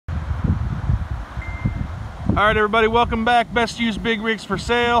All right, everybody, welcome back. Best used big rigs for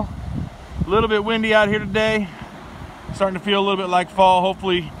sale. A little bit windy out here today. Starting to feel a little bit like fall.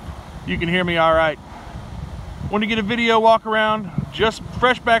 Hopefully you can hear me all right. Want to get a video walk around, just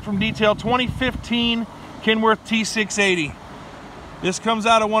fresh back from detail, 2015 Kenworth T680. This comes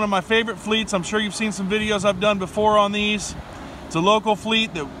out of one of my favorite fleets. I'm sure you've seen some videos I've done before on these. It's a local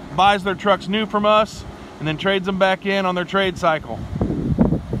fleet that buys their trucks new from us and then trades them back in on their trade cycle.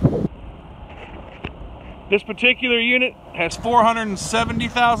 This particular unit has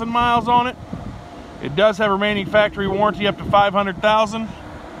 470,000 miles on it. It does have remaining factory warranty up to 500,000.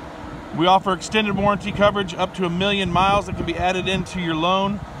 We offer extended warranty coverage up to 1,000,000 miles that can be added into your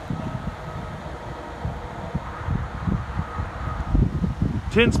loan.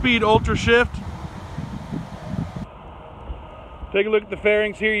 10-speed Ultrashift. Take a look at the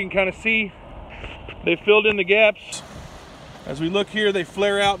fairings here. You can kind of see they filled in the gaps. As we look here, they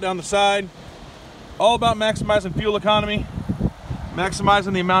flare out down the side. All about maximizing fuel economy,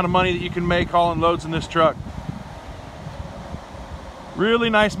 maximizing the amount of money that you can make hauling loads in this truck. Really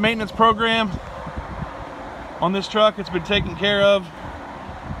nice maintenance program on this truck. It's been taken care of.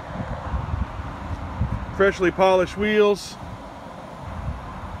 Freshly polished wheels,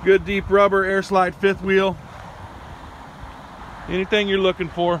 good deep rubber air slide fifth wheel. Anything you're looking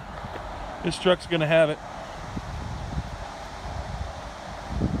for, this truck's gonna have it.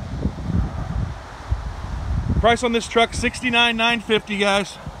 Price on this truck, $69,950,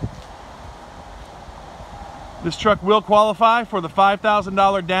 guys. This truck will qualify for the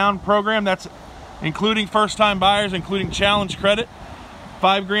 $5,000 down program. That's including first-time buyers, including challenge credit.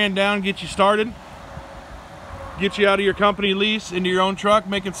 $5 grand down, get you started. Get you out of your company lease into your own truck,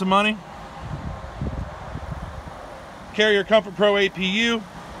 making some money. Carrier Comfort Pro APU.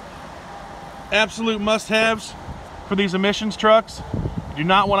 Absolute must-haves for these emissions trucks. You do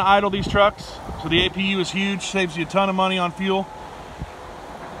not want to idle these trucks. So the APU is huge, saves you a ton of money on fuel.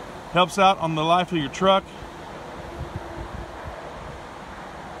 Helps out on the life of your truck.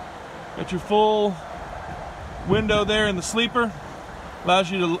 Got your full window there in the sleeper.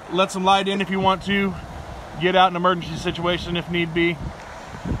 Allows you to let some light in if you want to. Get out in an emergency situation if need be.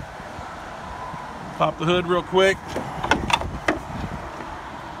 Pop the hood real quick.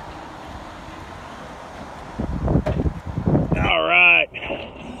 All right.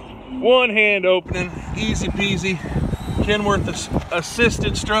 One hand opening, easy peasy. Kenworth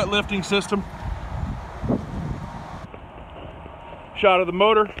assisted strut lifting system. Shot of the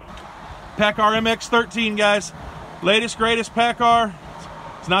motor. Paccar MX 13, guys. Latest, greatest Paccar.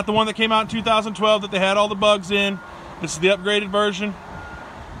 It's not the one that came out in 2012 that they had all the bugs in. This is the upgraded version.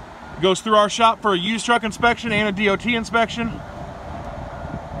 It goes through our shop for a used truck inspection and a DOT inspection.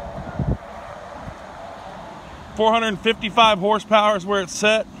 455 horsepower is where it's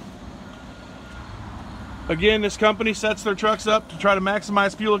set. Again, this company sets their trucks up to try to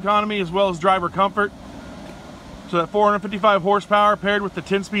maximize fuel economy as well as driver comfort. So that 455 horsepower paired with the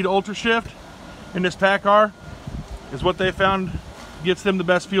 10-speed Ultrashift in this Paccar is what they found gets them the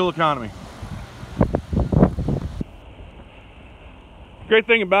best fuel economy. Great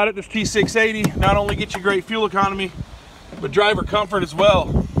thing about it, this T680 not only gets you great fuel economy, but driver comfort as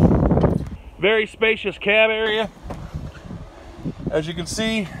well. Very spacious cab area. As you can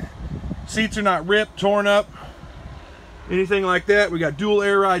see, seats are not ripped, torn up, anything like that. We got dual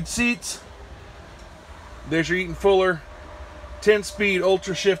air ride seats. There's your Eaton Fuller 10-speed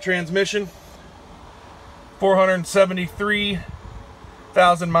Ultrashift transmission.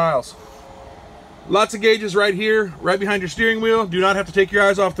 473,000 miles. Lots of gauges right here, right behind your steering wheel. Do not have to take your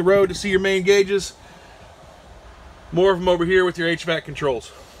eyes off the road to see your main gauges. More of them over here with your HVAC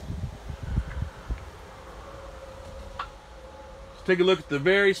controls. Take a look at the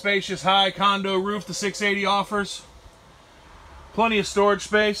very spacious high condo roof the 680 offers. Plenty of storage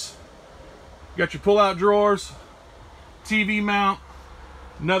space. You got your pull-out drawers, TV mount,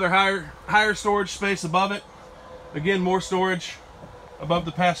 another higher storage space above it. Again, more storage above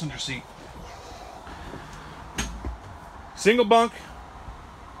the passenger seat. Single bunk.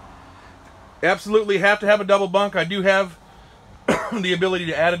 Absolutely have to have a double bunk. I do have the ability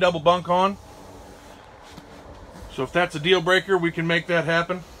to add a double bunk on. So if that's a deal breaker, we can make that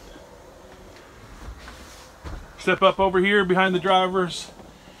happen. Step up over here behind the driver's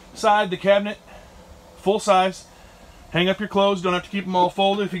side, the cabinet, full size. Hang up your clothes, don't have to keep them all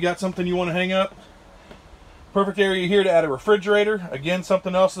folded if you got something you want to hang up. Perfect area here to add a refrigerator. Again,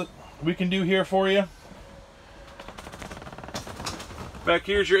 something else that we can do here for you. Back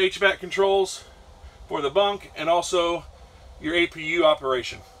here's your HVAC controls for the bunk and also your APU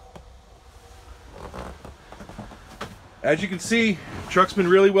operation. As you can see, the truck's been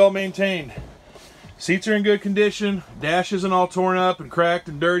really well maintained. Seats are in good condition. Dash isn't all torn up and cracked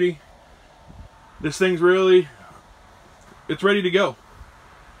and dirty. This thing's really, it's ready to go.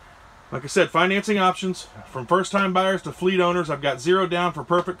 Like I said, financing options from first-time buyers to fleet owners. I've got 0 down for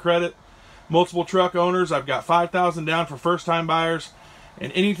perfect credit. Multiple truck owners, I've got $5,000 down for first-time buyers,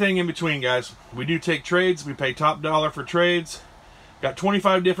 and anything in between, guys. We do take trades. We pay top dollar for trades. Got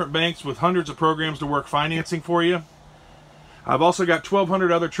 25 different banks with hundreds of programs to work financing for you. I've also got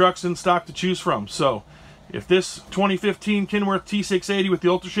 1,200 other trucks in stock to choose from. So if this 2015 Kenworth T680 with the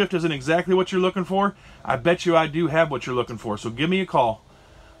Ultrashift isn't exactly what you're looking for, I bet you I do have what you're looking for. So give me a call.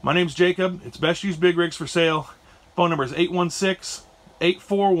 My name's Jacob. It's Best Used Big Rigs for Sale. Phone number is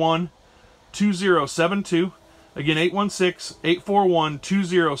 816-841-2072. Again,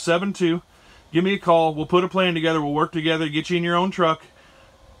 816-841-2072. Give me a call. We'll put a plan together. We'll work together, get you in your own truck,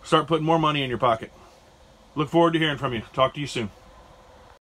 start putting more money in your pocket. Look forward to hearing from you. Talk to you soon.